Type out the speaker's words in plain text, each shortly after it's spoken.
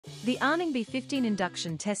The ANENG B15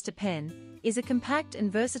 Induction Tester Pen is a compact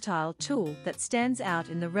and versatile tool that stands out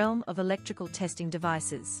in the realm of electrical testing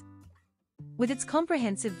devices. With its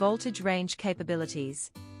comprehensive voltage range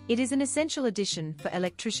capabilities, it is an essential addition for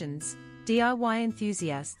electricians, DIY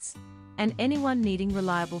enthusiasts, and anyone needing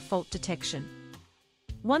reliable fault detection.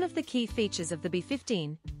 One of the key features of the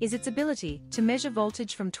B15 is its ability to measure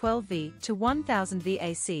voltage from 12V to 1000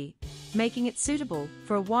 VAC, making it suitable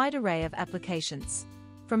for a wide array of applications,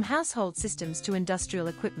 from household systems to industrial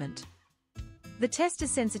equipment. The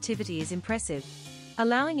tester's sensitivity is impressive,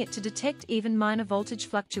 allowing it to detect even minor voltage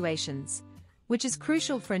fluctuations, which is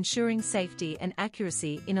crucial for ensuring safety and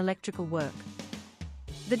accuracy in electrical work.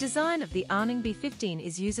 The design of the ANENG B15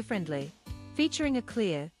 is user-friendly, featuring a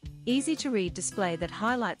clear, easy-to-read display that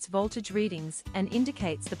highlights voltage readings and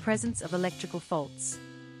indicates the presence of electrical faults.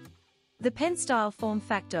 The pen-style form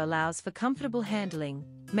factor allows for comfortable handling,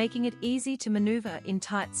 making it easy to maneuver in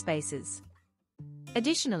tight spaces.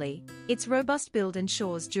 Additionally, its robust build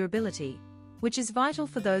ensures durability, which is vital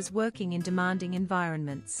for those working in demanding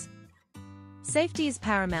environments. Safety is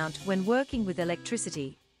paramount when working with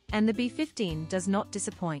electricity, and the B15 does not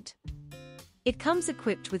disappoint. It comes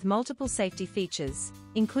equipped with multiple safety features,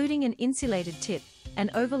 including an insulated tip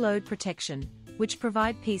and overload protection, which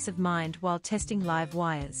provide peace of mind while testing live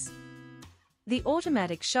wires. The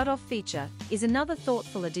automatic shut-off feature is another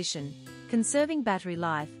thoughtful addition, conserving battery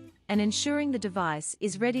life and ensuring the device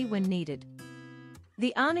is ready when needed.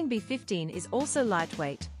 The ANENG B15 is also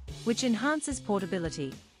lightweight, which enhances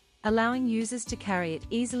portability, allowing users to carry it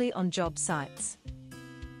easily on job sites.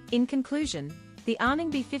 In conclusion, the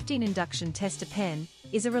ANENG B15 Induction Tester Pen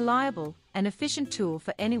is a reliable and efficient tool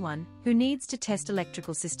for anyone who needs to test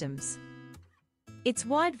electrical systems. Its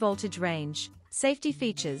wide voltage range, safety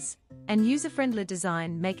features, and user-friendly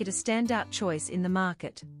design make it a standout choice in the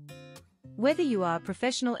market. Whether you are a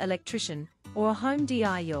professional electrician or a home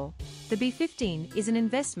DIY, the B15 is an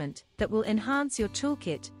investment that will enhance your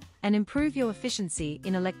toolkit and improve your efficiency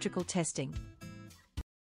in electrical testing.